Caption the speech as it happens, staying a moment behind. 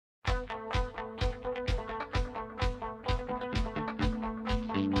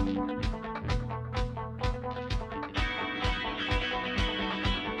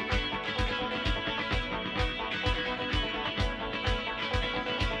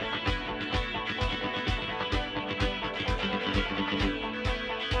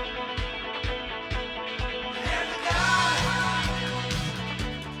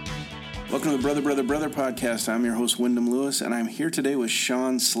Welcome to the Brother, Brother, Brother podcast. I'm your host, Wyndham Lewis, and I'm here today with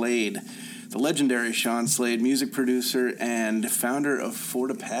Sean Slade, the legendary Sean Slade, music producer and founder of Fort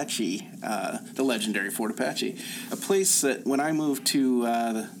Apache, the legendary Fort Apache, a place that when I moved to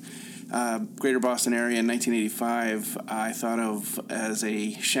the greater Boston area in 1985, I thought of as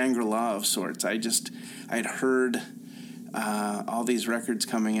a Shangri-La of sorts. I had heard all these records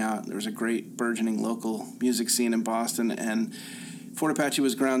coming out. There was a great burgeoning local music scene in Boston, and Fort Apache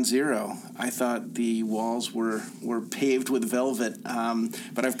was ground zero. I thought the walls were paved with velvet,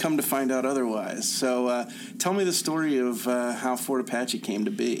 but I've come to find out otherwise. So tell me the story of how Fort Apache came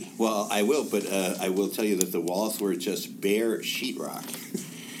to be. Well, I will, but I will tell you that the walls were just bare sheetrock,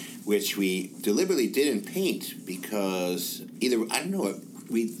 which we deliberately didn't paint because we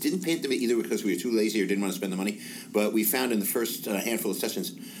didn't paint them either because we were too lazy or didn't want to spend the money, but we found in the first handful of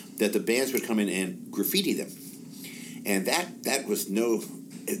sessions that the bands would come in and graffiti them. And that was no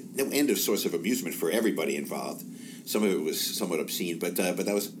end of source of amusement for everybody involved. Some of it was somewhat obscene, but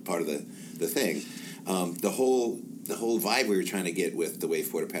that was part of the thing. The whole vibe we were trying to get with the way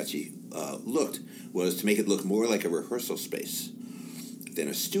Fort Apache looked was to make it look more like a rehearsal space than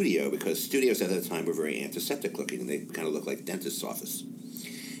a studio, because studios at that time were very antiseptic looking. They kind of looked like dentist's office.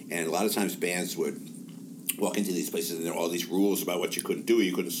 And a lot of times bands would walk into these places and there were all these rules about what you couldn't do.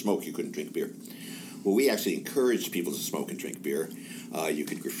 You couldn't smoke, you couldn't drink beer. Well, we actually encouraged people to smoke and drink beer. You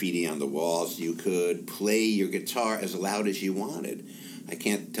could graffiti on the walls. You could play your guitar as loud as you wanted. I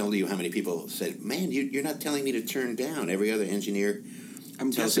can't tell you how many people said, man, you're not telling me to turn down. Every other engineer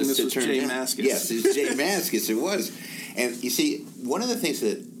I'm guessing this was Jay down. Mascis. Yes, it's Jay Mascis. It was. And you see, one of the things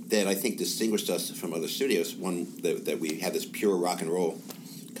that I think distinguished us from other studios, one, that we had this pure rock and roll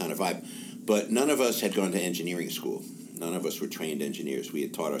kind of vibe, but none of us had gone to engineering school. None of us were trained engineers. We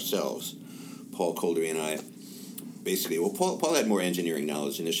had taught ourselves. Paul Coldery and I basically, Paul had more engineering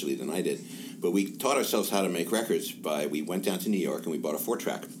knowledge initially than I did, but we taught ourselves how to make records we went down to New York and we bought a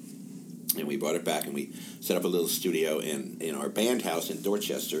 4-track, and we brought it back and we set up a little studio in our band house in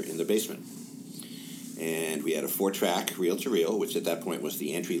Dorchester in the basement. And we had a 4-track reel-to-reel, which at that point was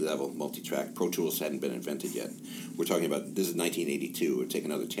the entry-level multi-track. Pro Tools hadn't been invented yet. We're talking about, this is 1982. It would take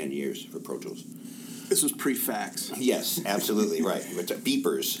another 10 years for Pro Tools. This was pre-fax. Yes, absolutely, right.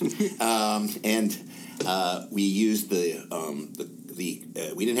 Beepers. We used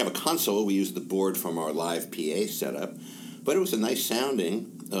we didn't have a console. We used the board from our live PA setup. But it was a nice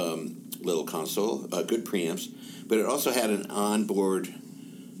sounding little console, good preamps. But it also had an onboard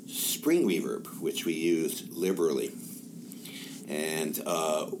spring reverb, which we used liberally. And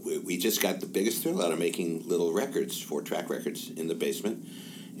we just got the biggest thrill out of making little records, 4-track records in the basement.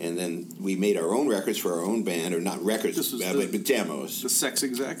 And then we made our own records for our own band, or not records, but demos. The Sex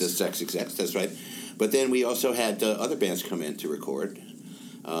Execs? The Sex Execs, that's right. But then we also had other bands come in to record.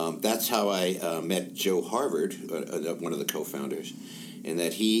 That's how I met Joe Harvard, one of the co-founders, and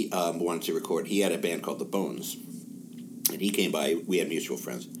that he wanted to record. He had a band called The Bones, and he came by. We had mutual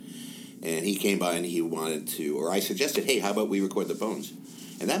friends. And he came by and he wanted to, or I suggested, hey, how about we record The Bones?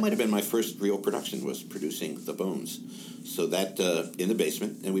 And that might have been my first real production, was producing The Bones. So that, in the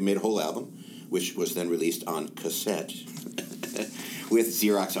basement, and we made a whole album, which was then released on cassette with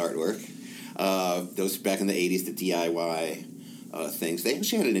Xerox artwork. Those back in the 80s, the DIY things. They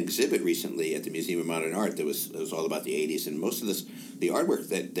actually had an exhibit recently at the Museum of Modern Art that was all about the 80s, and most of the artwork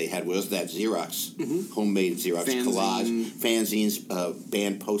that they had was that Xerox, homemade Xerox collage, fanzines,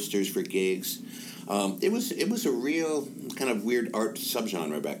 band posters for gigs. It was a real kind of weird art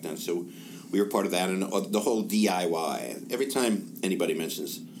subgenre back then, so we were part of that, and the whole DIY. Every time anybody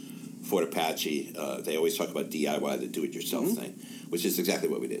mentions Fort Apache, they always talk about DIY, the do-it-yourself thing, which is exactly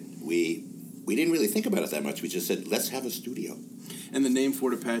what we did. We didn't really think about it that much. We just said, let's have a studio. And the name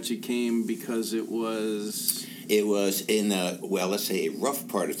Fort Apache came because it was... It was in, let's say a rough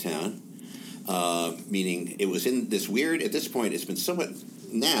part of town, meaning it was in this weird, at this point, it's been somewhat...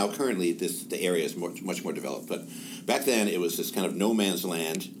 Now, currently, the area is much more developed, but back then it was this kind of no man's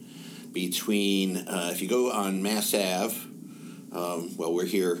land between, if you go on Mass Ave, we're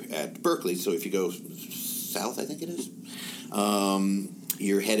here at Berkeley, so if you go south, I think it is,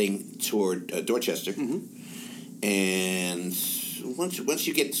 you're heading toward Dorchester, and once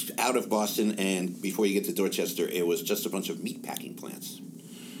you get out of Boston and before you get to Dorchester, it was just a bunch of meatpacking plants,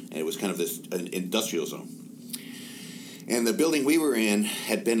 and it was kind of this industrial zone. And the building we were in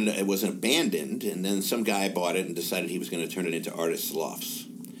it was abandoned, and then some guy bought it and decided he was going to turn it into artists' lofts,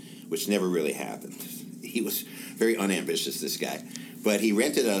 which never really happened. He was very unambitious, this guy. But he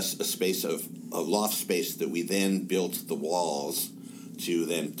rented us a loft space that we then built the walls to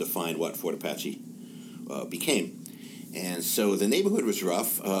then define what Fort Apache became. And so the neighborhood was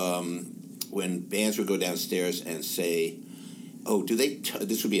rough. when bands would go downstairs and say, "Oh, do they?"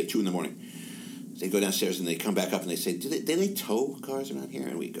 This would be at 2 a.m. They go downstairs and they come back up and they say, "Do they tow cars around here?"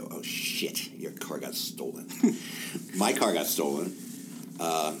 And we go, "Oh shit, your car got stolen." My car got stolen.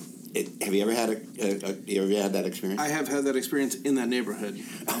 Have you ever had that experience? I have had that experience in that neighborhood.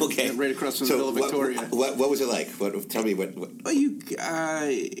 Okay, right across from the Villa Victoria. What was it like? Tell me what. Well,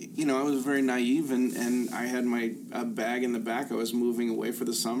 I was very naive, and I had my bag in the back. I was moving away for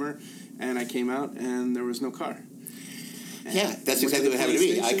the summer, and I came out, and there was no car. Yeah, that's exactly what happened to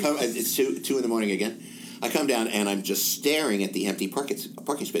me. I come. It's 2 a.m. again. I come down and I'm just staring at the empty parking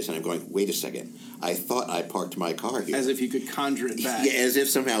space, and I'm going, "Wait a second! I thought I parked my car here." As if you could conjure it back. Yeah, as if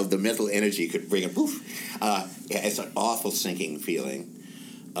somehow the mental energy could bring it. Poof! Yeah, it's an awful sinking feeling.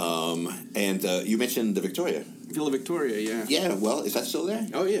 And you mentioned the Victoria. Villa Victoria, yeah. Yeah. Well, is that still there?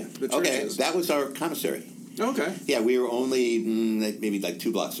 Oh yeah. Okay, that was our commissary. Okay. Yeah, we were only maybe like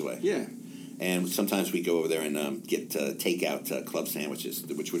 2 blocks away. Yeah. And sometimes we go over there and get takeout club sandwiches,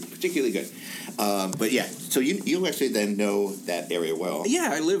 which were particularly good. But yeah, so you actually then know that area well.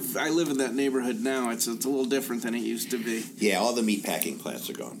 Yeah, I live in that neighborhood now. It's a little different than it used to be. Yeah, all the meat packing plants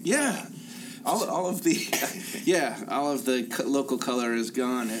are gone. Yeah. All of the local color is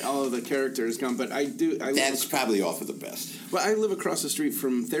gone. All of the character is gone. But that's probably all for the best. Well, I live across the street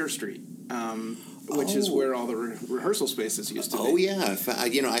from Thayer Street. Which is where all the rehearsal spaces used to be. Oh yeah,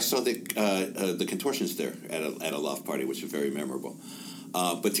 I saw the Contortions there at a loft party, which was very memorable.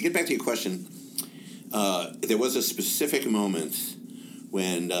 But to get back to your question, there was a specific moment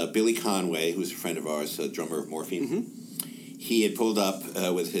when Billy Conway, who's a friend of ours, a drummer of Morphine, he had pulled up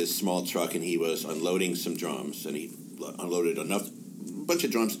with his small truck and he was unloading some drums, and he unloaded a bunch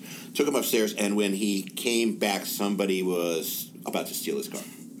of drums, took them upstairs, and when he came back, somebody was about to steal his car.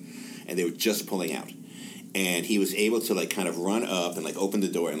 And they were just pulling out, and he was able to kind of run up and open the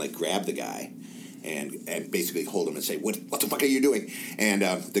door and grab the guy, and basically hold him and say, "What the fuck are you doing?" And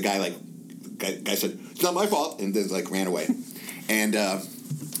the guy said, "It's not my fault," and then ran away, and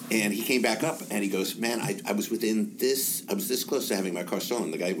he came back up and he goes, "Man, I was this close to having my car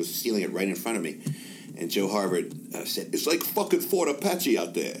stolen. The guy was stealing it right in front of me," and Joe Harvard said, "It's like fucking Fort Apache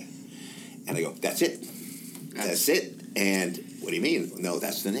out there," and I go, "That's it, that's it," and. What do you mean? No,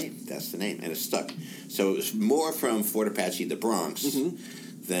 that's the name. That's the name, and it stuck. So it was more from Fort Apache, the Bronx,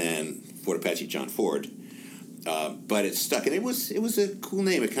 than Fort Apache, John Ford. But it stuck, and it was a cool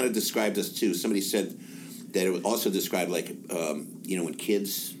name. It kind of described us too. Somebody said that it would also describe when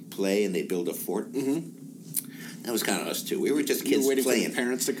kids play and they build a fort. That was kind of us too. We were just kids waiting playing. For the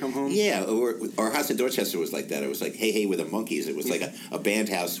parents to come home. Yeah, our house in Dorchester was like that. It was like Hey Hey with the Monkees. It was like a band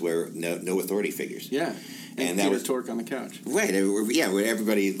house where no authority figures. Yeah. And that Peter was Tork on the couch. Right. Where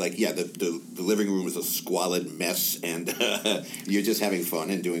everybody the living room was a squalid mess, and you're just having fun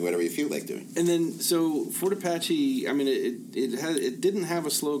and doing whatever you feel like doing. And then so Fort Apache, I mean, it didn't have a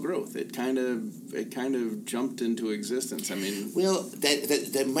slow growth. It kind of jumped into existence. I mean, well,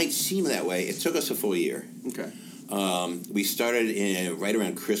 that might seem that way. It took us a full year. Okay. We started right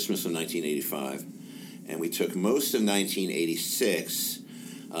around Christmas of 1985, and we took most of 1986.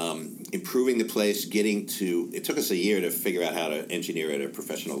 Improving the place, it took us a year to figure out how to engineer at a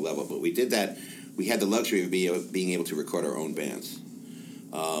professional level, but we did that. We had the luxury of being able to record our own bands.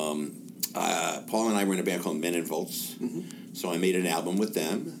 Paul and I were in a band called Men in Volts, so I made an album with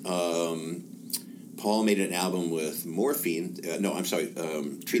them. Paul made an album with Morphine,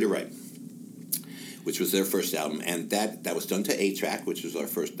 Treat Her Right, which was their first album, and that was done to 8-track, which was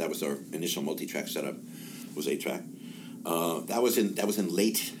that was our initial multi-track setup, was 8-track. That was in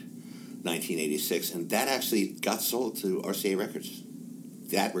late 1986, and that actually got sold to RCA Records.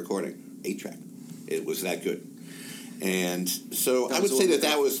 That recording, 8-track, it was that good. And so I would say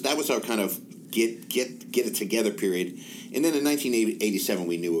that was our kind of get it together period. And then in 1987,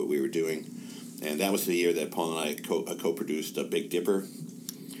 we knew what we were doing, and that was the year that Paul and I co-produced Big Dipper,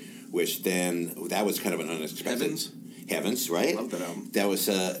 which then that was kind of an unexpected Heavens, right? I love that album. That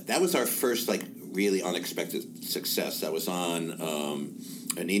was our first really unexpected success. That was on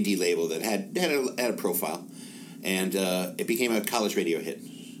an indie label that had a profile, and it became a college radio hit.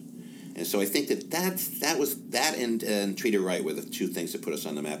 And so I think that was that and Treat Her Right were the two things that put us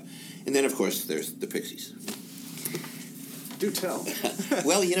on the map. And then of course there's the Pixies. Do tell.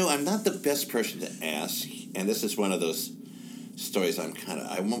 Well, I'm not the best person to ask, and this is one of those stories I'm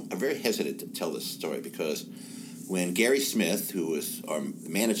very hesitant to tell this story, because when Gary Smith, who was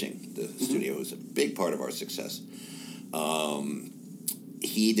managing the studio, was a big part of our success,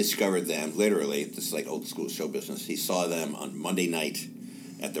 he discovered them, literally, this is old school show business, he saw them on Monday night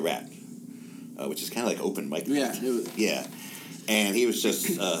at the Rat, which is kind of like open mic. Yeah. Yeah. And he was just,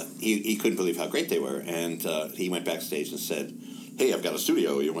 he couldn't believe how great they were. And he went backstage and said, hey, I've got a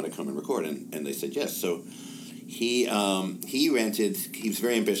studio. You want to come and record? And they said yes. So he rented, he was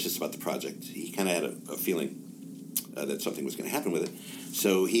very ambitious about the project. He kind of had a feeling that something was going to happen with it.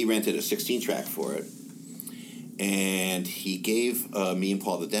 So he rented a 16-track for it. And he gave me and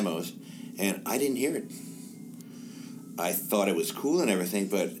Paul the demos. And I didn't hear it. I thought it was cool and everything,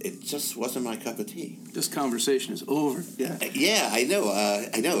 but it just wasn't my cup of tea. This conversation is over. Yeah, yeah, I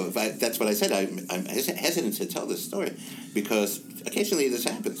know. That's what I said. I'm hesitant to tell this story because occasionally this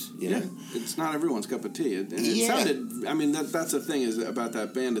happens. You know? It's not everyone's cup of tea. And it sounded. I mean, that's the thing is about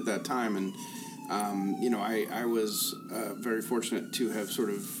that band at that time, and I was very fortunate to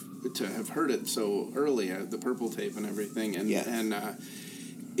have heard it so early, the Purple Tape and everything, and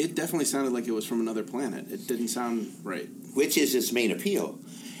it definitely sounded like it was from another planet. It didn't sound right. Which is its main appeal.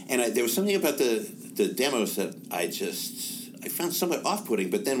 And there was something about the demos that I found somewhat off-putting,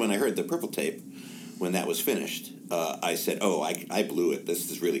 but then when I heard the Purple Tape, when that was finished, I said, oh, I blew it.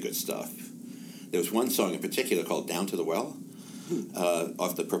 This is really good stuff. There was one song in particular called Down to the Well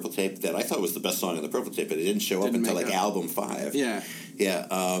off the Purple Tape that I thought was the best song on the Purple Tape, but it didn't show up until album 5. Yeah.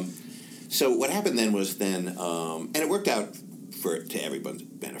 Yeah. So what happened then was and it worked out to everyone's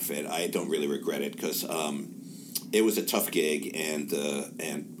benefit. I don't really regret it because it was a tough gig, and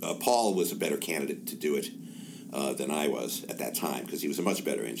Paul was a better candidate to do it than I was at that time because he was a much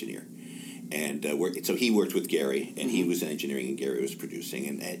better engineer. And so he worked with Gary, and he was engineering, and Gary was producing.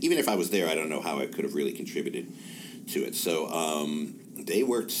 And even if I was there, I don't know how I could have really contributed to it. So they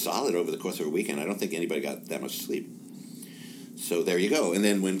worked solid over the course of a weekend. I don't think anybody got that much sleep. So there you go. And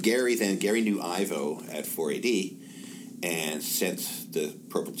then when Gary knew Ivo at 4AD, and sent the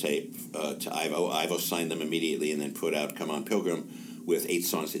Purple Tape to Ivo. Ivo signed them immediately and then put out Come On Pilgrim with 8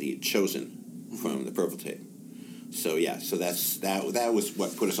 songs that he had chosen from the Purple Tape. So that was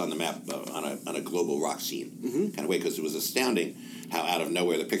what put us on the map on a global rock scene kind of way, because it was astounding how out of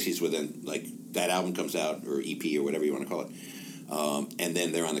nowhere the Pixies were then, like, that album comes out, or EP or whatever you want to call it, and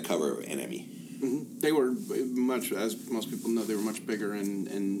then they're on the cover of NME. Mm-hmm. They were much, as most people know, they were much bigger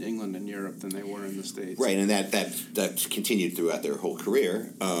in England and Europe than they were in the States. Right, and that continued throughout their whole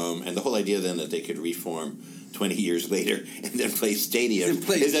career. And the whole idea then that they could reform 20 years later and then play stadium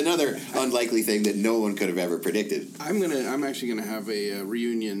is another unlikely thing that no one could have ever predicted. I'm actually gonna have a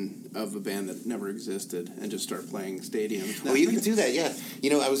reunion of a band that never existed and just start playing stadiums. Oh, you can do that, yeah.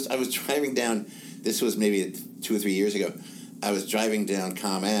 You know, I was driving down. This was maybe 2 or 3 years ago. I was driving down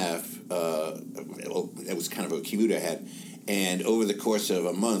Com Ave. It was kind of a commute I had, and over the course of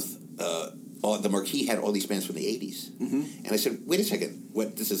a month, the Marquee had all these bands from the 80s. Mm-hmm. And I said, wait a second,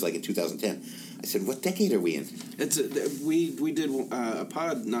 this is like in 2010. I said, what decade are we in? We did a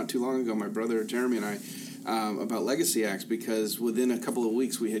pod not too long ago, my brother Jeremy and I, about legacy acts, because within a couple of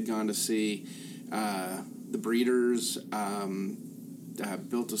weeks we had gone to see the Breeders,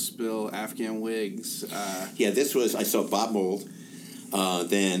 Built to Spill, Afghan Wigs. I saw Bob Mould.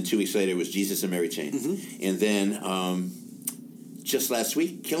 Then 2 weeks later was Jesus and Mary Chain. Mm-hmm. And then just last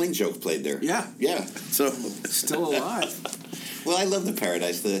week, Killing Joke played there. Yeah. Yeah. So still alive. Well, I love the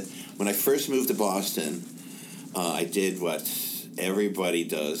Paradise. When I first moved to Boston, I did what everybody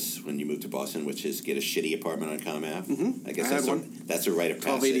does when you move to Boston, which is get a shitty apartment on Com Ave. Mm-hmm. I guess that's a rite of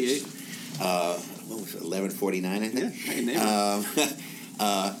passage. 1288. What was it, 1149, I think?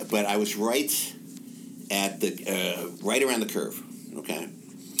 Yeah, but I was right at right around the curve. Okay,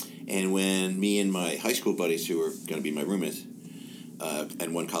 and when me and my high school buddies, who were going to be my roommates,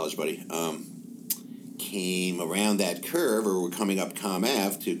 and one college buddy, came around that curve, or were coming up Com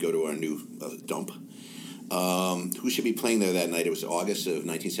Ave to go to our new dump, who should be playing there that night? It was August of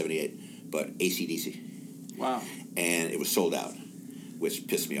 1978, but AC/DC. Wow. And it was sold out, which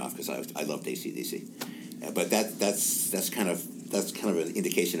pissed me off because I loved AC/DC. But that's kind of an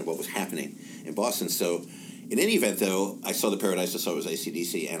indication of what was happening in Boston. So, in any event, though, I saw the Paradise. I saw it was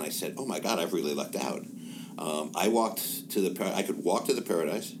AC/DC, and I said, "Oh my God, I've really lucked out." I could walk to the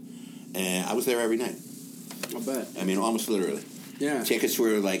Paradise, and I was there every night. I'll bet. I mean, almost literally. Yeah. Tickets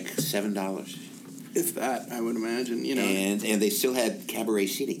were like $7, if that. I would imagine. You know. And they still had cabaret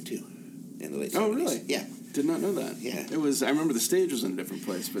seating too, in the late 70s. Oh, really? Yeah. Did not know that. Yeah. It was. I remember the stage was in a different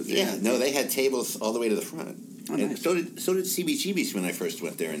place, but they had tables all the way to the front. Oh, and nice. so did CBGB's when I first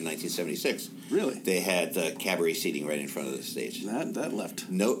went there in 1976. Really? They had cabaret seating right in front of the stage. That left.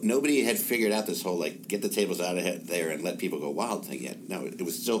 Nobody had figured out this whole, like, get the tables out of there and let people go wild thing yet. No, it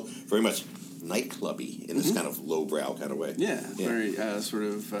was still very much nightclubby in this kind of lowbrow kind of way. Yeah. Very sort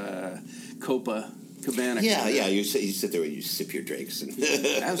of Copa Cabana. Yeah, yeah. You sit there and you sip your drinks. And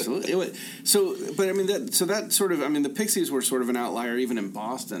Absolutely. So, but I mean, that sort of, I mean, the Pixies were sort of an outlier even in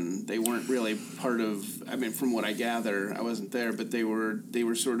Boston. They weren't really part of, I mean, from what I gather, I wasn't there, but they were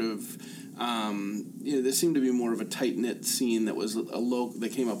sort of, there seemed to be more of a tight-knit scene that was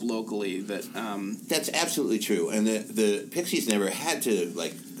that came up locally. That's absolutely true. And the Pixies never had to,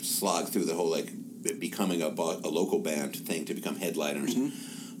 like, slog through the whole, like, becoming a local band thing to become headliners.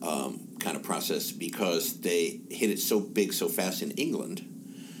 Kind of process, because they hit it so big so fast in England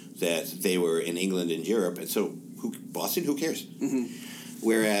that they were in England and Europe, and so Boston, who cares?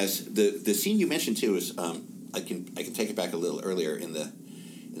 Whereas the scene you mentioned too is I can take it back a little earlier in the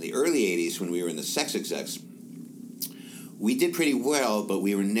early '80s when we were in the Sex Execs. We did pretty well, but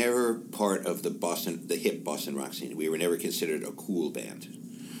we were never part of the hip Boston rock scene. We were never considered a cool band.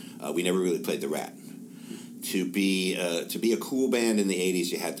 We never really played the Rat. To be a cool band in the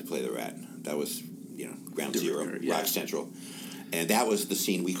 '80s, you had to play the Rat. That was, ground zero, yeah. Rock Central, and that was the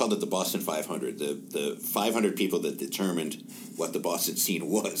scene. We called it the Boston 500. The 500 people that determined what the Boston scene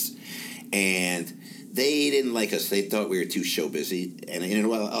was, and they didn't like us. They thought we were too show busy, and in a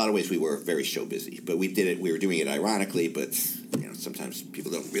lot of ways, we were very show busy. But we did it. We were doing it ironically, but sometimes people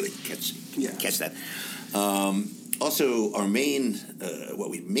don't really catch that. Also, our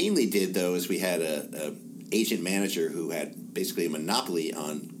what we mainly did though is we had a agent manager who had basically a monopoly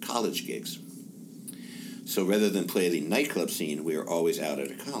on college gigs. So rather than play the nightclub scene, we were always out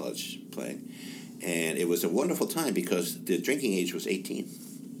at a college playing. And it was a wonderful time because the drinking age was 18.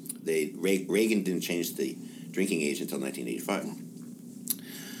 Reagan didn't change the drinking age until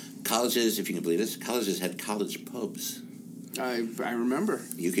 1985. Colleges, if you can believe this, colleges had college pubs. I remember.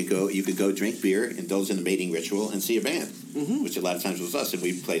 You could go drink beer, indulge in the mating ritual, and see a band, which a lot of times was us. And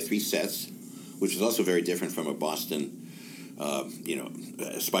we'd play 3 sets, which was also very different from a Boston,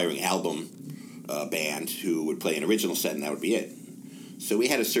 aspiring album band who would play an original set and that would be it. So we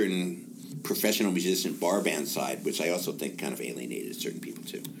had a certain professional musician bar band side, which I also think kind of alienated certain people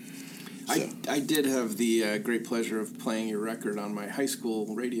too. So. I did have the great pleasure of playing your record on my high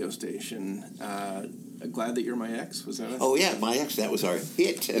school radio station. Glad That You're My Ex, was that it? Oh yeah, My Ex, that was our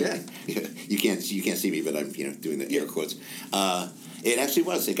hit. Yeah. You can't see me, but I'm doing the air quotes. It actually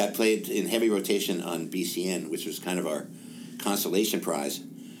was. It got played in heavy rotation on BCN, which was kind of our consolation prize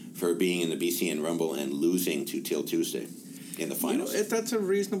for being in the BCN Rumble and losing to Till Tuesday in the finals. That's a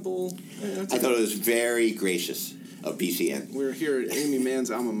reasonable... I thought it was very gracious of BCN. We're here at Amy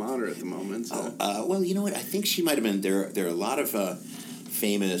Mann's alma mater at the moment. So. Well, you know what? I think she might have been... There are a lot of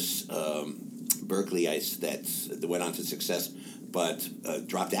famous Berkeleyites that went on to success, but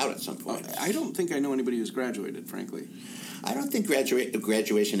dropped out at some point. I don't think I know anybody who's graduated, frankly. I don't think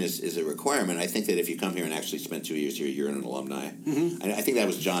graduation is a requirement. I think that if you come here and actually spend 2 years here, you're an alumni. I think that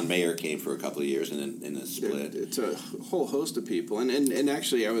was John Mayer came for a couple of years and then split. It's a whole host of people, and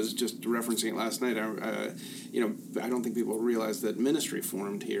actually, I was just referencing it last night. I don't think people realize that Ministry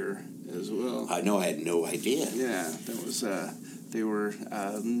formed here as well. I know. I had no idea. Yeah, that was. They were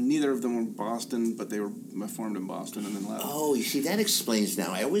neither of them were Boston, but they were formed in Boston and then left. Oh, you see, that explains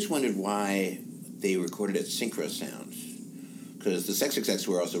now. I always wondered why they recorded at Synchro Sound. Because the Sex Execs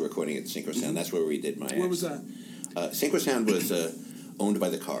were also recording at Synchro Sound. That's where we did My Ex. Where was that? Synchro Sound was owned by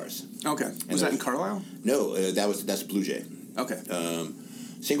the Cars. Okay. Was that in Carlisle? No, that's Blue Jay. Okay.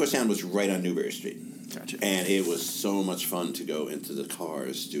 Synchro Sound was right on Newbury Street. Gotcha. And it was so much fun to go into the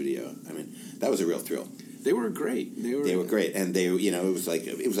Cars studio. I mean, that was a real thrill. They were great. They were great, and it was like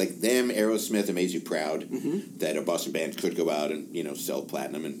them, Aerosmith, Amaze You Proud, that a Boston band could go out and sell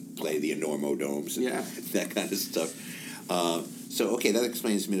platinum and play the Enormo Domes and that kind of stuff. So that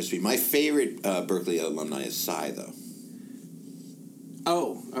explains Ministry. My favorite Berkeley alumni is Psy, though.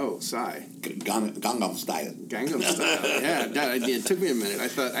 Oh, Psy. Gangnam Style. Gangnam Style. Yeah, it took me a minute.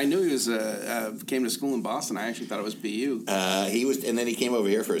 I knew he was came to school in Boston. I actually thought it was BU. He was, and then he came over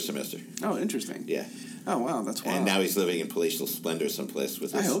here for a semester. Oh, interesting. Yeah. Oh, wow, that's wild. And now he's living in palatial splendor someplace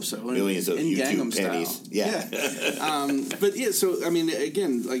with his I hope so. millions of YouTube Gangnam pennies. Style. Yeah. But yeah, so I mean,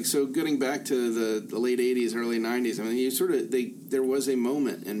 again, getting back to the late '80s, early '90s. I mean, there was a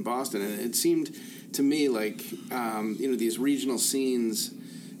moment in Boston, and it seemed to me like these regional scenes.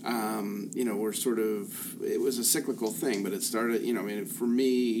 Were sort of, it was a cyclical thing, but it started, for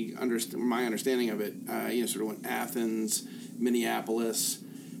me, my understanding of it, sort of went Athens, Minneapolis.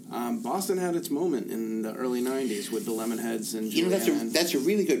 Boston had its moment in the early 90s with the Lemonheads and that's a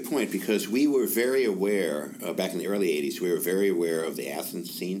really good point, because we were very aware, back in the early 80s, we were very aware of the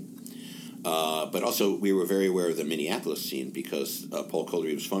Athens scene, but also we were very aware of the Minneapolis scene, because Paul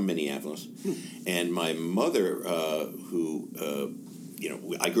Coldery was from Minneapolis, and my mother, who...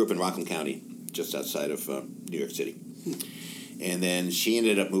 I grew up in Rockland County, just outside of New York City. And then she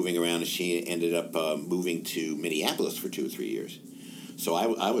ended up moving around, and she ended up moving to Minneapolis for 2 or 3 years. So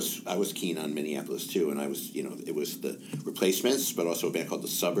I was keen on Minneapolis too, and I was, it was the Replacements, but also a band called the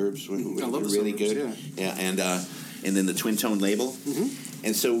Suburbs, were really good. Yeah, and then the Twin Tone label. Mm-hmm.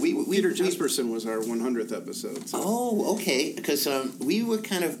 And so we Peter Jesperson was our 100th episode. So. Oh, okay, because we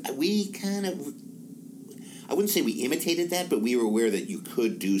I wouldn't say we imitated that, but we were aware that you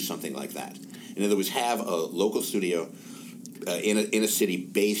could do something like that. In other words, have a local studio in a city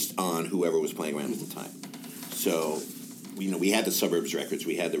based on whoever was playing around at the time. So, we had the Suburbs records,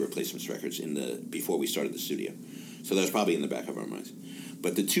 we had the Replacements records before we started the studio. So that was probably in the back of our minds.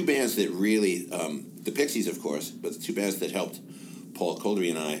 But the two bands that really, the Pixies, of course, but the two bands that helped Paul Kolderie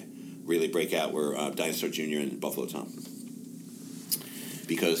and I really break out were Dinosaur Jr. and Buffalo Tom.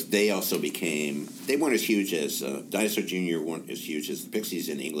 Because they also they weren't as huge as, Dinosaur Jr. weren't as huge as the Pixies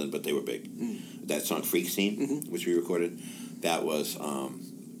in England, but they were big. That song Freak Scene, which we recorded, that was,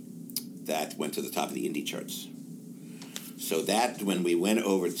 that went to the top of the indie charts. So that, when we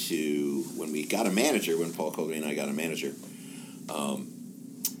got a manager, when Paul Kolderie and I got a manager,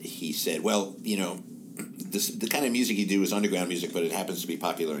 he said, well, the kind of music you do is underground music, but it happens to be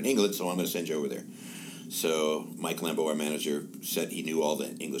popular in England, so I'm going to send you over there. So Mike Lembo, our manager, said he knew all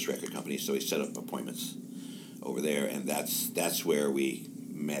the English record companies, so he set up appointments over there, and that's where we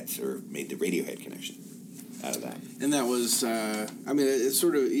met or made the Radiohead connection out of that. And that was, it's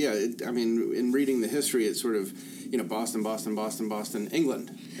sort of, in reading the history, it's sort of, Boston,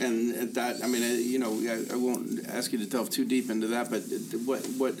 England. And that, I won't ask you to delve too deep into that,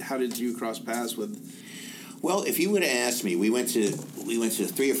 but how did you cross paths with? Well, if you would have asked me, we went to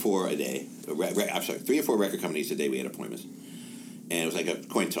 3 or 4 a day. 3 or 4 record companies a day. We had appointments, and it was like a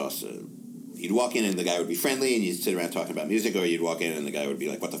coin toss. You'd walk in and the guy would be friendly, and you'd sit around talking about music, or you'd walk in and the guy would be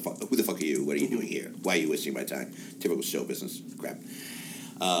like, "What the fuck? Who the fuck are you? What are you doing here? Why are you wasting my time?" Typical show business crap.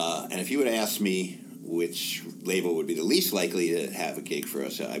 And if you would have asked me which label would be the least likely to have a gig for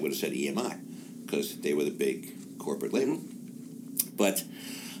us, I would have said EMI, because they were the big corporate label. But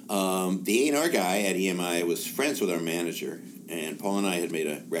the A&R guy at EMI was friends with our manager, and Paul and I had made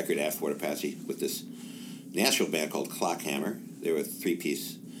a record at Fort Apache with this Nashville band called Clockhammer. They were a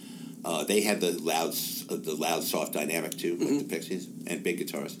 3-piece. They had the loud, soft dynamic too, like the Pixies, and big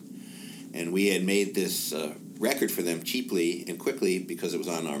guitars. And we had made this record for them cheaply and quickly because it was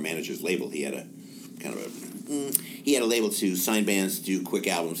on our manager's label. He had a label to sign bands, do quick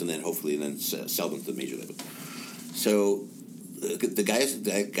albums, and then hopefully sell them to the major label. So the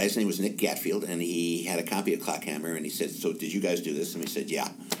guy's name was Nick Gatfield, and he had a copy of Clockhammer, and he said, "So did you guys do this?" And we said,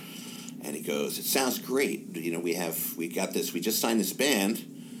 "Yeah." And he goes, "It sounds great. We got this. We just signed this band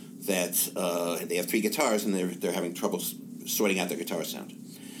that they have 3 guitars, and they're having trouble sorting out their guitar sound.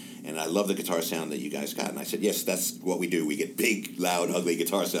 And I love the guitar sound that you guys got." And I said, "Yes, that's what we do. We get big, loud, ugly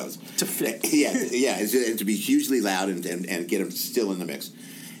guitar sounds to fit." And to be hugely loud and get them still in the mix.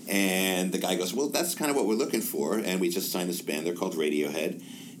 And the guy goes, "Well, that's kind of what we're looking for." And we just signed this band. They're called Radiohead.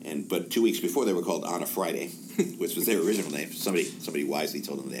 But 2 weeks before, they were called On a Friday, which was their original name. Somebody wisely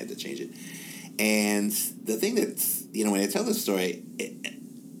told them they had to change it. And the thing that, when I tell this story,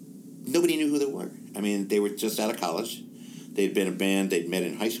 nobody knew who they were. I mean, they were just out of college. They'd been a band they'd met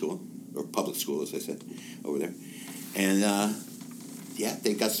in high school, or public school, as I said, over there. And,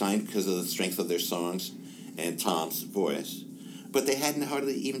 they got signed because of the strength of their songs and Tom's voice. But they hadn't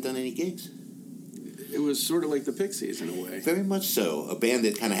hardly even done any gigs. It was sort of like the Pixies in a way. Very much so. A band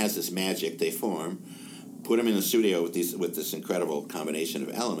that kind of has this magic. They form, put them in the studio with this incredible combination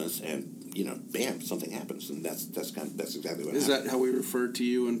of elements, and bam, something happens, and that's exactly what. Is that how we refer to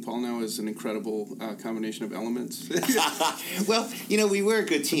you and Paul now, as an incredible combination of elements? Well, we were a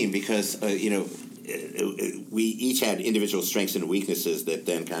good team because we each had individual strengths and weaknesses that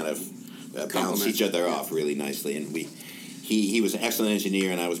then kind of balance each other off really nicely, and He was an excellent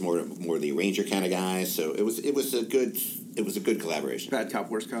engineer, and I was more the arranger kind of guy. So it was a good collaboration. Bad cop,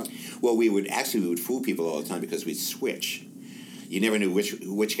 worst cop. Well, we would fool people all the time because we'd switch. You never knew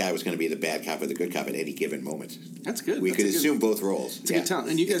which guy was going to be the bad cop or the good cop at any given moment. That's good. We could assume both roles. It's a good talent.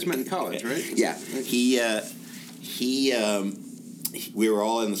 And you guys met in college, right? Yeah. We were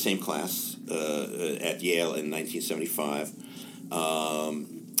all in the same class at Yale in 1975.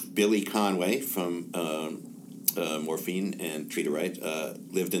 Billy Conway from Morphine and Treat It Right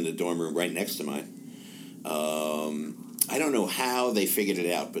lived in the dorm room right next to mine. I don't know how they figured it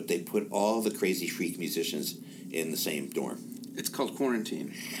out, but they put all the crazy freak musicians in the same dorm. It's called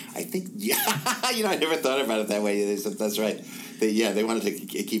quarantine. I think, I never thought about it that way. That's right. They wanted to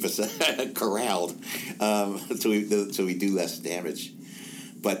keep us corralled so we do less damage.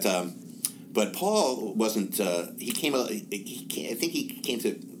 But But Paul wasn't. He came. I think he came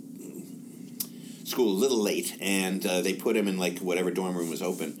to school a little late, and they put him in like whatever dorm room was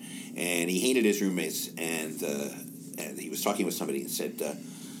open, and he hated his roommates, and he was talking with somebody and said,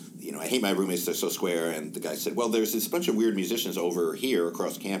 I hate my roommates, they're so square, and the guy said, well, there's this bunch of weird musicians over here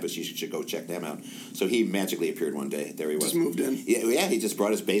across campus, you should go check them out. So he magically appeared one day, there he was. Just moved in. Yeah, he just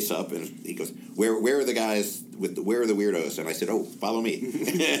brought his bass up, and he goes, where are the guys, where are the weirdos? And I said, oh, follow me.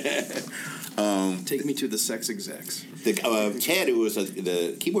 Take me to the Sex Execs. Ted, who was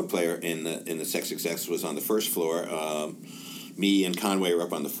the keyboard player in the Sex Execs, was on the first floor. Me and Conway were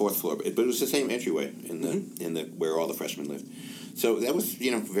up on the fourth floor, but it was the same entryway in the where all the freshmen lived. So that was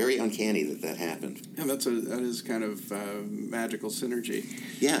very uncanny that happened. Yeah, that is kind of magical synergy.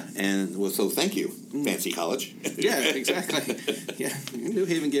 Yeah, and so thank you, Fancy College. Yeah, exactly. Yeah, New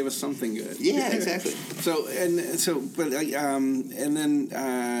Haven gave us something good. Yeah, exactly. And then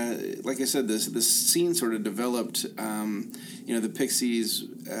like I said, this scene sort of developed. The Pixies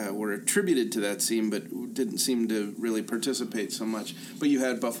were attributed to that scene, but didn't seem to really participate so much. But you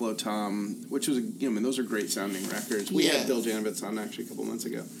had Buffalo Tom, which was those are great sounding records. We had Bill Janovitz on actually a couple months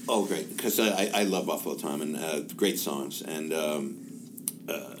ago. Oh, great! Because I love Buffalo Tom and great songs. And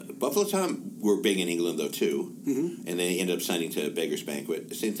Buffalo Tom were big in England though too, and they ended up signing to Beggars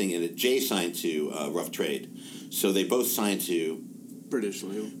Banquet. Same thing. And Jay signed to Rough Trade, so they both signed to British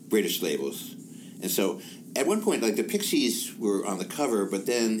labels. And so at one point, like the Pixies were on the cover, but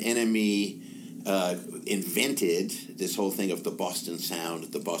then NME invented this whole thing of the Boston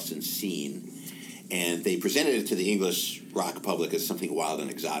sound, the Boston scene, and they presented it to the English rock public as something wild and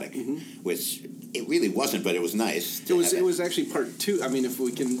exotic, which it really wasn't, but it was nice. It was actually part two. I mean, if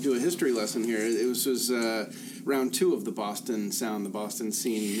we can do a history lesson here, it was round two of the Boston sound, the Boston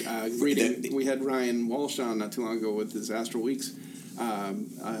scene. We had Ryan Walsh on not too long ago with his Astral Weeks.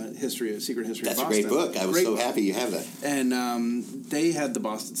 Secret History That's of Boston. That's a great book. I was so happy you have that. And they had the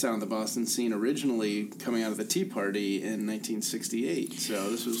Boston sound, the Boston scene originally coming out of the Tea Party in 1968. So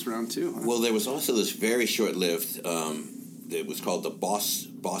this was round two. Huh? Well, there was also this very short-lived. It was called the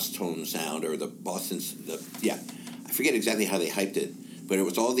Boston sound, or the Boston. I forget exactly how they hyped it. But it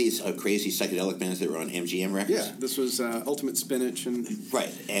was all these crazy psychedelic bands that were on MGM records. Yeah, this was Ultimate Spinach and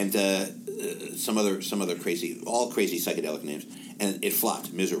right, and some other crazy psychedelic names, and it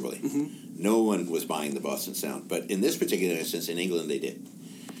flopped miserably. No one was buying the Boston sound, but in this particular instance, in England, they did.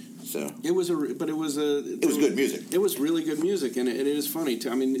 So it was good music. It was really good music, and it is funny too.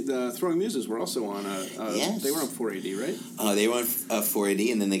 I mean, the Throwing Muses were also on yes. They were on 4AD, right? They were on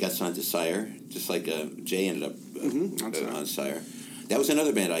 4AD, and then they got signed to Sire, just like Jay ended up on Sire. That was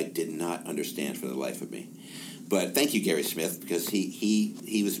another band I did not understand for the life of me. But thank you, Gary Smith, because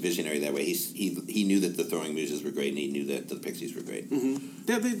he was visionary that way. He knew that the Throwing Muses were great, and he knew that the Pixies were great.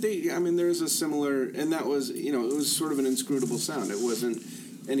 Yeah, there's a similar, and that was, it was sort of an inscrutable sound. It wasn't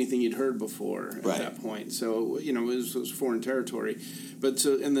anything you'd heard before at that point. So, it was foreign territory. But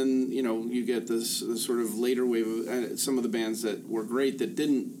and then, you get this sort of later wave of some of the bands that were great that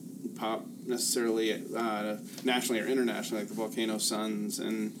didn't pop necessarily nationally or internationally, like the Volcano Suns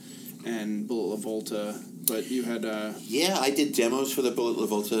and Bullet La Volta, but you had I did demos for the Bullet La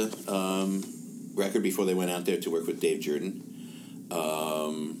Volta record before they went out there to work with Dave Jordan.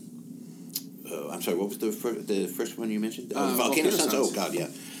 I'm sorry, what was the first one you mentioned? Volcano Suns. Oh God, yeah.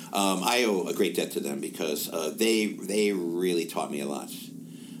 I owe a great debt to them because they really taught me a lot.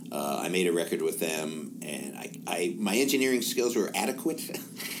 I made a record with them, and my engineering skills were adequate.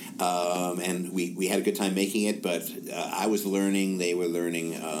 And we had a good time making it, but I was learning, they were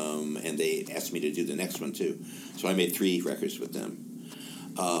learning, and they asked me to do the next one too. So I made 3 records with them.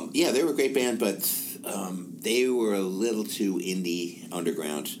 They were a great band, but they were a little too indie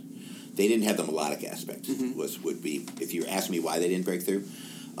underground. They didn't have the melodic aspect. Would be if you asked me why they didn't break through.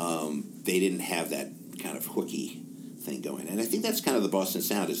 They didn't have that kind of hooky thing going, and I think that's kind of the Boston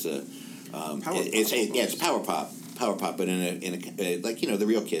sound. Is it's power pop. Power pop, but in a like the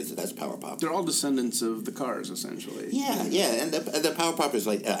real kids, that's power pop. They're all descendants of the Cars, essentially. Yeah, and the power pop is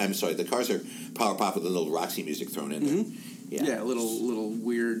like I'm sorry, the Cars are power pop with a little Roxy music thrown in there. Yeah, a little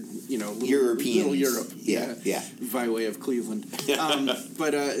weird, European, little Europe. Yeah, by way of Cleveland.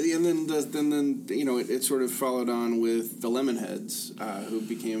 But and then it sort of followed on with the Lemonheads, who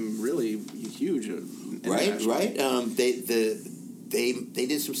became really huge. Right. They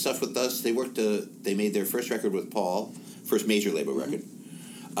did some stuff with us. They made their first record with Paul, first major label record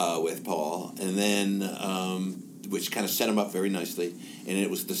with Paul, and then which kind of set them up very nicely. And it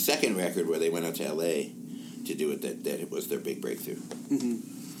was the second record where they went out to L.A. to do it that it was their big breakthrough.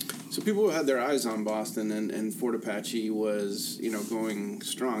 So people had their eyes on Boston, and Fort Apache was, going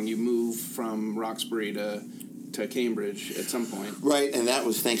strong. You moved from Roxbury to Cambridge at some point, right? And that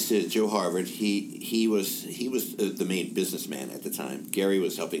was thanks to Joe Harvard. He was the main businessman at the time. Gary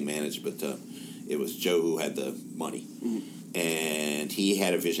was helping manage, but it was Joe who had the money, and he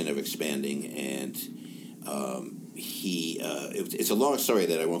had a vision of expanding. And it's a long story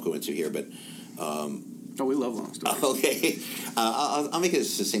that I won't go into here, but. Oh, we love long stories. Okay. I'll make it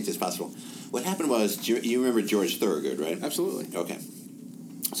as succinct as possible. What happened was, you remember George Thorogood, right? Absolutely. Okay.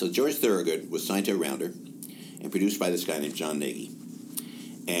 So George Thorogood was signed to Rounder and produced by this guy named John Nagy.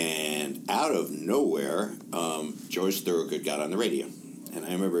 And out of nowhere, George Thorogood got on the radio. And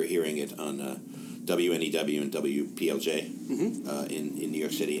I remember hearing it on WNEW and WPLJ in New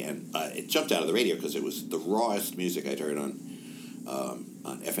York City. And it jumped out of the radio because it was the rawest music I'd heard on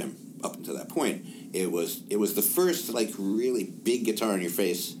FM up until that point. It was the first really big guitar in your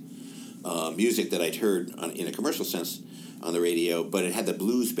face music that I'd heard in a commercial sense on the radio, but it had the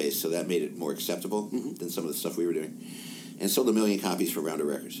blues bass, so that made it more acceptable than some of the stuff we were doing, and sold 1 million copies for Rounder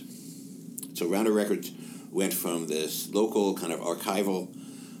Records. So Rounder Records went from this local kind of archival.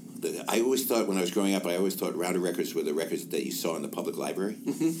 I always thought when I was growing up, Rounder Records were the records that you saw in the public library.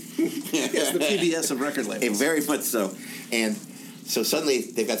 It's the PBS of record labels. And very much so, and. So suddenly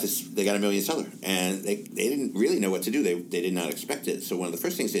they got a million seller, and they didn't really know what to do. They did not expect it. So one of the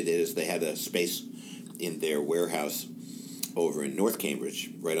first things they did is they had a space in their warehouse over in North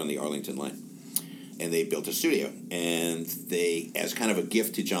Cambridge, right on the Arlington line, and they built a studio. And they, as kind of a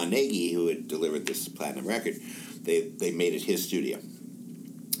gift to John Nagy, who had delivered this platinum record, they made it his studio,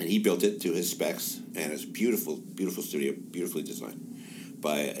 and he built it to his specs, and it's a beautiful, beautiful studio, beautifully designed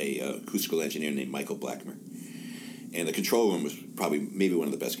by a acoustical engineer named Michael Blackmer. And the control room was maybe one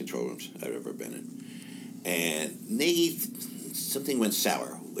of the best control rooms I've ever been in. And Nagy, something went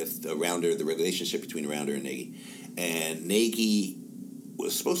sour with the Rounder, the relationship between Rounder and Nagy. And Nagy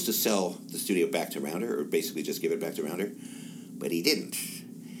was supposed to sell the studio back to Rounder, or basically just give it back to Rounder, but he didn't.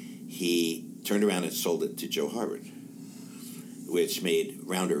 He turned around and sold it to Joe Harvard, which made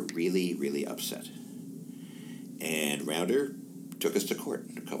Rounder really, really upset. And Rounder took us to court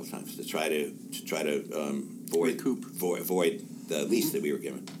a couple of times to try to void the lease that we were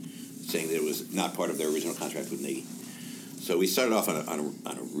given, saying that it was not part of their original contract with Nagy. So we started off on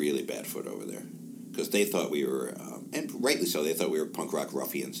a really bad foot over there, because they thought we were, and rightly so, they thought we were punk rock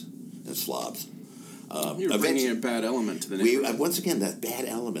ruffians and slobs. You're bringing a bad element to the neighborhood. Once again, that bad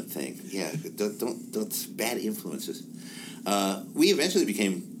element thing. Yeah, don't bad influences. We eventually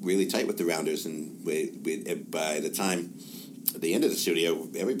became really tight with the Rounders, and by the time the end of the studio,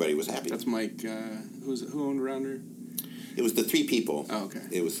 everybody was happy. That's Mike. Who owned Rounder? It was the three people. Oh, okay.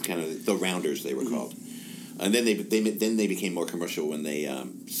 It was kind of the Rounders, they were called. And then they became more commercial when they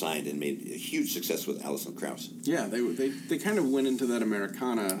signed and made a huge success with Alison Krauss. Yeah, they kind of went into that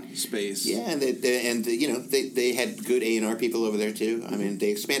Americana space. Yeah, and they had good A&R people over there too. I mean, they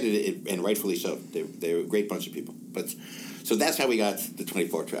expanded it, and rightfully so. They were a great bunch of people. So that's how we got the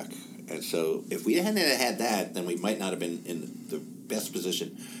 24 track. And so if we hadn't had that, then we might not have been in the best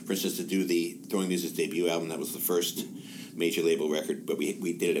position, for instance, to do the Throwing Music's debut album. That was the first major label record, but we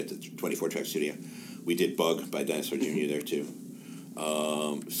did it at the 24-track studio. We did Bug by Dinosaur Jr. there, too.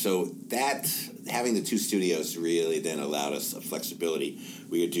 So that, having the two studios really then allowed us a flexibility.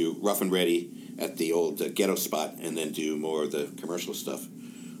 We could do Rough and Ready at the old ghetto spot and then do more of the commercial stuff.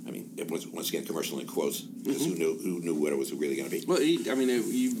 I mean, it was, once again, commercial in quotes, because who knew what it was really going to be? Well,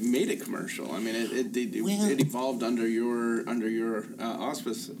 you made it commercial. I mean, it evolved under your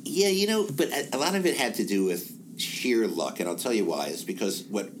auspice. Yeah, but a lot of it had to do with sheer luck, and I'll tell you why. It's because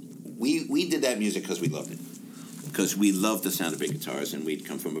we did that music because we loved it, because we loved the sound of big guitars, and we'd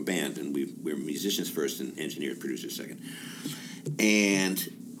come from a band, and we were musicians first and engineers, producers second, and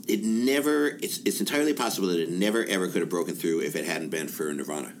it's entirely possible that it never ever could have broken through if it hadn't been for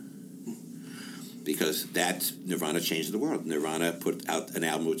Nirvana, because that Nirvana changed the world. Nirvana put out an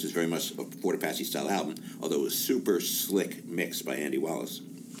album which is very much a Fort Apache style album, although it was super slick mixed by Andy Wallace,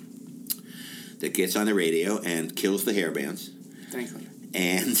 that gets on the radio and kills the hair bands. Thankfully.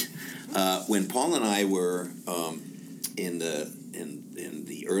 And when Paul and I were in the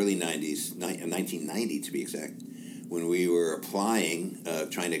early 90s, 1990 to be exact, when we were applying,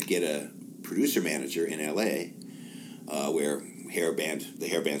 trying to get a producer manager in L.A., where the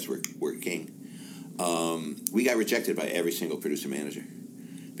hair bands were king, we got rejected by every single producer manager,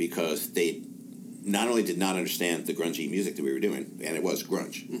 because they not only did not understand the grungy music that we were doing, and it was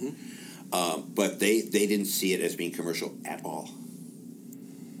grunge, but they didn't see it as being commercial at all.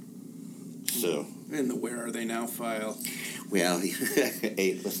 So, in the Where Are They Now file. Well,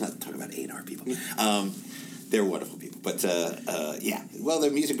 let's not talk about A&R people. They're wonderful people. But, yeah. Well, the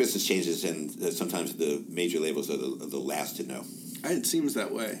music business changes, and sometimes the major labels are the last to know. It seems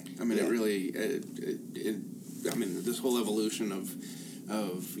that way. I mean, Yeah. it really... I mean, this whole evolution of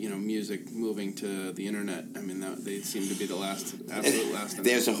music moving to the internet. I mean, they seem to be the absolute last.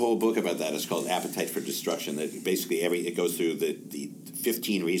 There's a whole book about that. It's called Appetite for Destruction. That basically it goes through the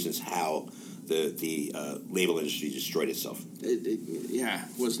 15 reasons how the label industry destroyed itself.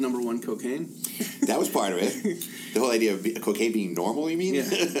 Was number one cocaine? That was part of it. The whole idea of cocaine being normal, you mean? Yeah.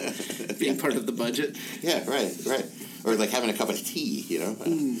 Being part of the budget. Yeah, right. Or like having a cup of tea, you know.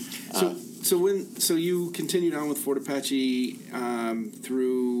 So you continued on with Fort Apache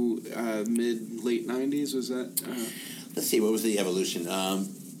through late 90s, was that? Let's see, what was the evolution?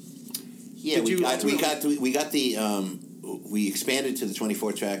 We expanded to the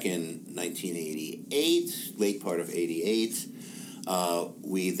 24 track in 1988, late part of 88.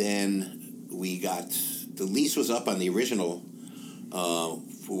 We got the lease was up on the original.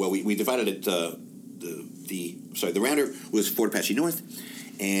 We divided it. The Rounder was Fort Apache North,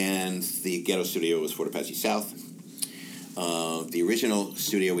 and the Ghetto Studio was Fort Apache South. The original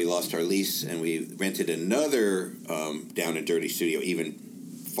studio, we lost our lease, and we rented another down and dirty studio even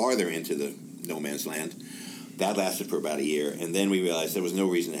farther into the no man's land. That lasted for about a year, and then we realized there was no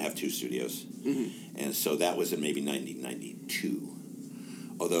reason to have two studios. Mm-hmm. And so that was in maybe 1992.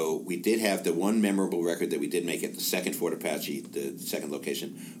 Although we did have the one memorable record that we did make at the second Fort Apache, the second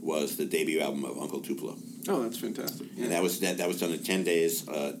location, was the debut album of Uncle Tupelo. Oh, that's fantastic! Yeah. And that was done in 10 days,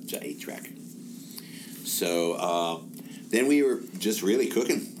 8-track. So then we were just really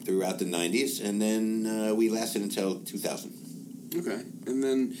cooking throughout the 90s, and then we lasted until 2000. Okay, and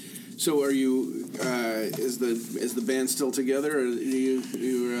then. So are you? Is the band still together, or do you?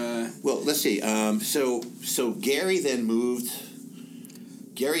 Well, let's see. So Gary then moved.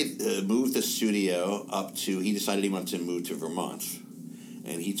 Gary moved the studio up to. He decided he wanted to move to Vermont,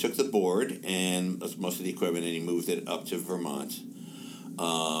 and he took the board and most of the equipment, and he moved it up to Vermont.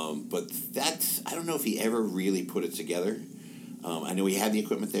 But I don't know if he ever really put it together. I know he had the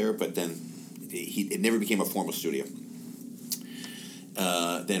equipment there, but then it never became a formal studio.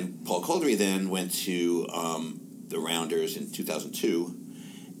 Then Paul Caldery then went to the Rounders in 2002,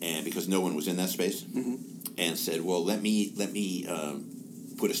 and because no one was in that space, mm-hmm. and said, "Well, let me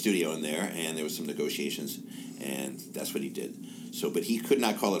put a studio in there." And there was some negotiations, and that's what he did. So, but he could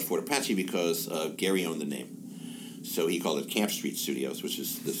not call it Fort Apache because Gary owned the name, so he called it Camp Street Studios, which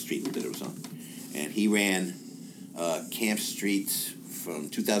is the street that it was on, and he ran Camp Street from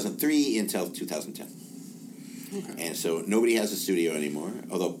 2003 until 2010. Okay. And so nobody has a studio anymore,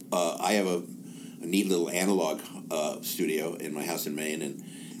 although I have a neat little analog studio in my house in Maine,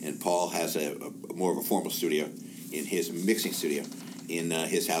 and Paul has a more of a formal studio in his mixing studio in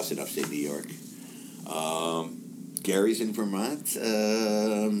his house in upstate New York. Gary's in Vermont.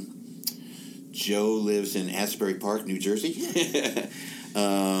 Joe lives in Asbury Park, New Jersey.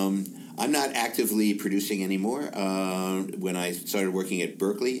 I'm not actively producing anymore. When I started working at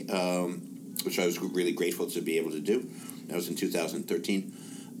Berkeley, which I was really grateful to be able to do. That was in 2013.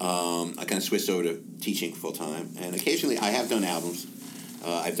 I kind of switched over to teaching full-time, and occasionally I have done albums.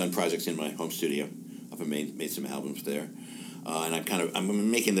 I've done projects in my home studio. I've made some albums there, and I'm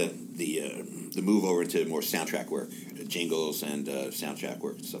making the move over into more soundtrack work, jingles and soundtrack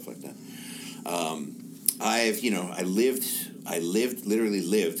work and stuff like that. I literally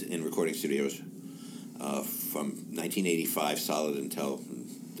lived in recording studios from 1985 solid until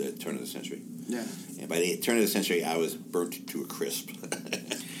the turn of the century. Yeah. And by the turn of the century, I was burnt to a crisp.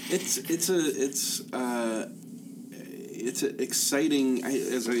 It's exciting.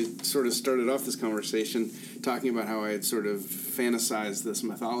 As I sort of started off this conversation talking about how I had sort of fantasized this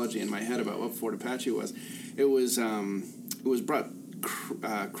mythology in my head about what Fort Apache was. It was brought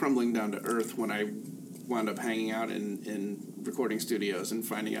crumbling down to earth when I wound up hanging out in recording studios and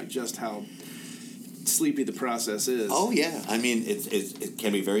finding out just how sleepy the process is. Oh yeah, I mean it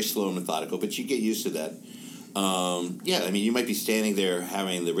can be very slow and methodical, but you get used to that. Yeah, I mean you might be standing there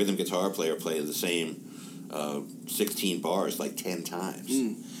having the rhythm guitar player play the same 16 bars like 10 times.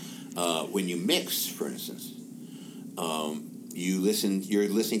 When you mix, for instance, you're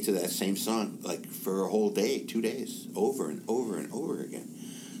listening to that same song like for a whole day, 2 days, over and over and over again.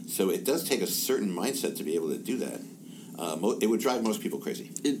 So it does take a certain mindset to be able to do that. It would drive most people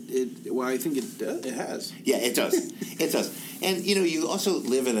crazy. Well, I think it has. Yeah, it does. It does. And you also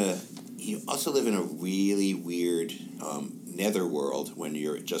live in a really weird nether world when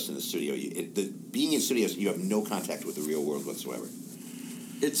you're just in the studio. Being in studios, you have no contact with the real world whatsoever.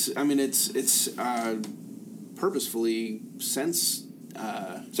 It's purposefully sense.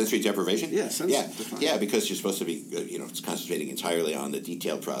 Sensory deprivation? Yeah, deprivation. Yeah, because you're supposed to be, it's concentrating entirely on the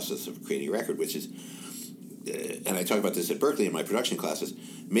detailed process of creating a record, which is, and I talk about this at Berklee in my production classes,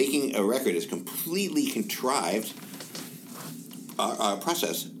 making a record is completely contrived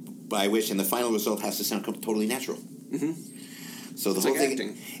process by which, and the final result has to sound totally natural. Mm-hmm. So the whole thing,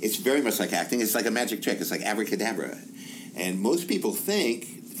 acting. It's very much like acting. It's like a magic trick. It's like abracadabra. And most people think,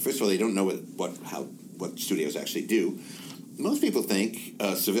 first of all, they don't know what studios actually do. Most people think,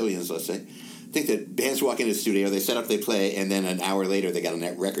 civilians, let's say, think that bands walk into the studio, they set up, they play, and then an hour later they got a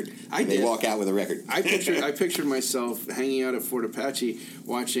net record. They walk out with a record. I pictured myself hanging out at Fort Apache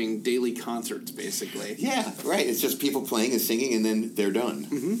watching daily concerts, basically. Yeah, right. It's just people playing and singing, and then they're done.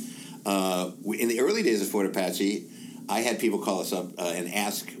 Mm-hmm. In the early days of Fort Apache, I had people call us up and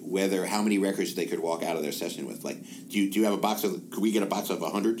ask how many records they could walk out of their session with. Like, do you have a box of? Could we get a box of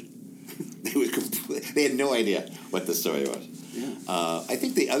 100? They had no idea what the story was. Yeah. I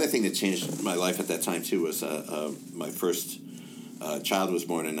think the other thing that changed my life at that time too was my first child was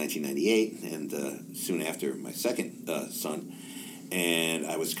born in 1998, and soon after my second son, and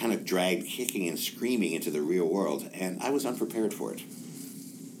I was kind of dragged kicking and screaming into the real world, and I was unprepared for it.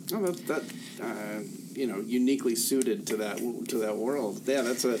 Oh, that uniquely suited to that world. Yeah,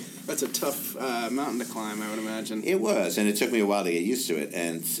 that's a tough mountain to climb, I would imagine. It was, and it took me a while to get used to it.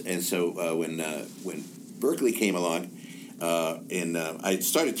 And so when Berklee came along, I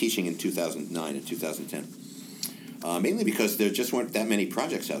started teaching in 2009 and 2010, mainly because there just weren't that many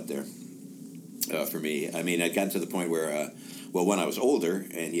projects out there for me. I mean, I'd gotten to the point where, when I was older,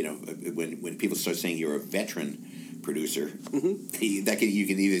 and when people start saying you're a veteran producer, mm-hmm. you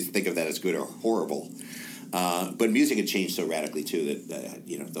can either think of that as good or horrible. But music had changed so radically too that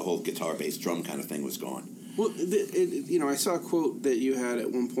the whole guitar bass drum kind of thing was gone. Well, I saw a quote that you had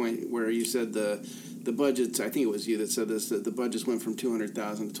at one point where you said the budgets. I think it was you that said this, that the budgets went from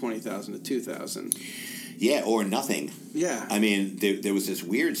 $200,000 to $20,000 to $2,000. Yeah, or nothing. Yeah. I mean, there was this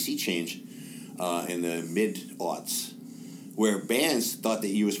weird sea change in the mid-aughts where bands thought that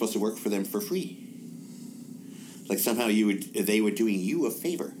you were supposed to work for them for free. Like somehow they were doing you a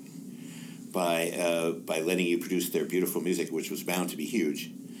favor by letting you produce their beautiful music, which was bound to be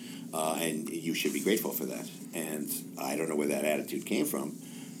huge, and you should be grateful for that. And I don't know where that attitude came from,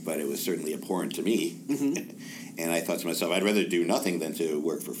 but it was certainly abhorrent to me. Mm-hmm. And I thought to myself, I'd rather do nothing than to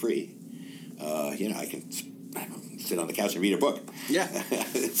work for free. I can sit on the couch and read a book. Yeah,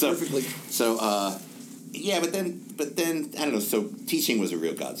 perfectly. So. But then I don't know. So teaching was a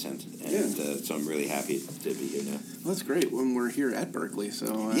real godsend, and so I'm really happy to be here now. Well, that's great when we're here at Berklee.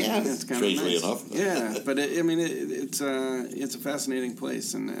 So it's kind of nice. Enough. Yeah, but it's a fascinating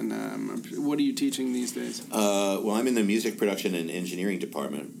place. And what are you teaching these days? Well, I'm in the music production and engineering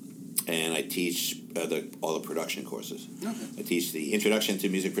department, and I teach all the production courses. Okay. I teach the introduction to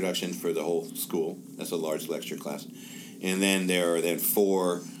music production for the whole school. That's a large lecture class, and then there are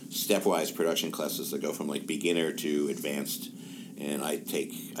 4 stepwise production classes that go from like beginner to advanced, and I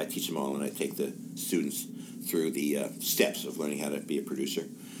teach them all, and I take the students through the steps of learning how to be a producer.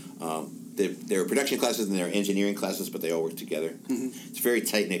 There are production classes and there are engineering classes, but they all work together. Mm-hmm. It's a very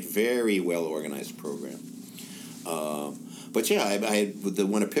tight-knit, very well-organized program. But yeah, I had the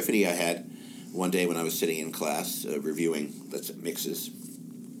one epiphany I had one day when I was sitting in class reviewing mixes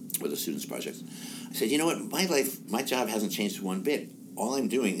with the students' projects. I said, you know what, my job hasn't changed one bit. All I'm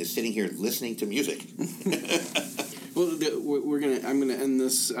doing is sitting here listening to music. Well, I'm gonna end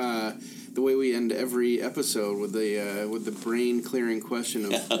this the way we end every episode with the brain clearing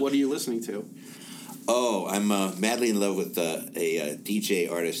question of what are you listening to? Oh, I'm madly in love with a DJ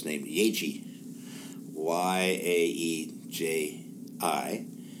artist named Yaeji, Yaeji.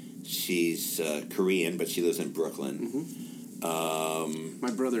 She's Korean, but she lives in Brooklyn. Mm-hmm.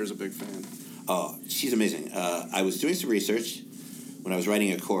 My brother is a big fan. Oh, she's amazing. I was doing some research when I was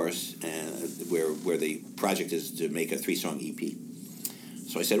writing a course where the project is to make a 3-song EP.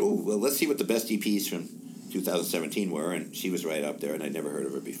 So I said, let's see what the best EPs from 2017 were, and she was right up there, and I'd never heard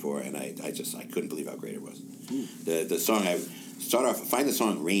of her before, and I couldn't believe how great it was. The song, find the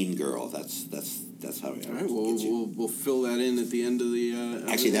song Rain Girl. That's how I All right, we'll fill that in at the end of the...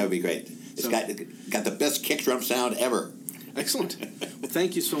 Actually, that would be great. It's got the best kick drum sound ever. Excellent. Well,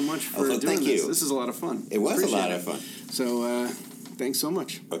 thank you so much for doing this. You. This is a lot of fun. It was a lot of fun. So, thanks so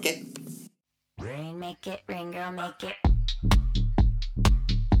much. Okay. Rain, make it, rain girl, make it.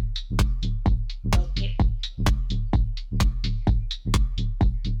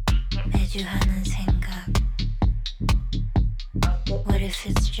 매주 하는 생각. What if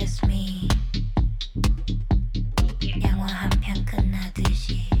it's just me? 영화 한 편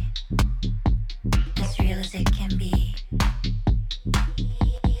끝나듯이. As real as it can.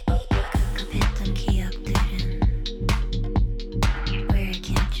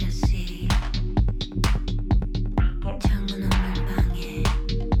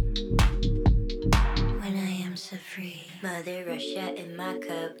 Mother Russia in my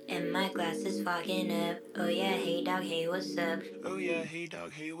cup, and my glass is fogging up. Oh yeah, hey dog, hey what's up? Oh yeah, hey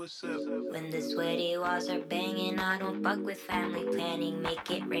dog, hey what's up? When the sweaty walls are banging, I don't fuck with family planning. Make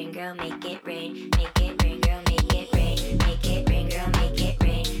it rain, girl, make it rain. Make it rain, girl, make it rain. Make it rain, girl, make it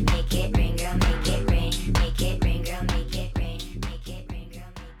rain. Make it rain, girl, make it rain. Make it rain, girl, make it rain. Make it rain, girl,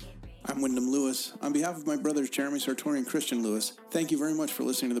 make it rain. I'm Wyndham Lewis. On behalf of my brothers Jeremy Sartori and Christian Lewis, thank you very much for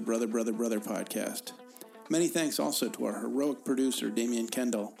listening to the Brother, Brother, Brother podcast. Many thanks also to our heroic producer, Damian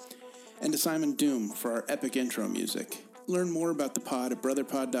Kendall, and to Simon Doom for our epic intro music. Learn more about the pod at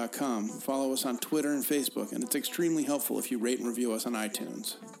brotherpod.com. Follow us on Twitter and Facebook, and it's extremely helpful if you rate and review us on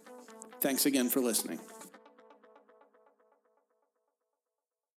iTunes. Thanks again for listening.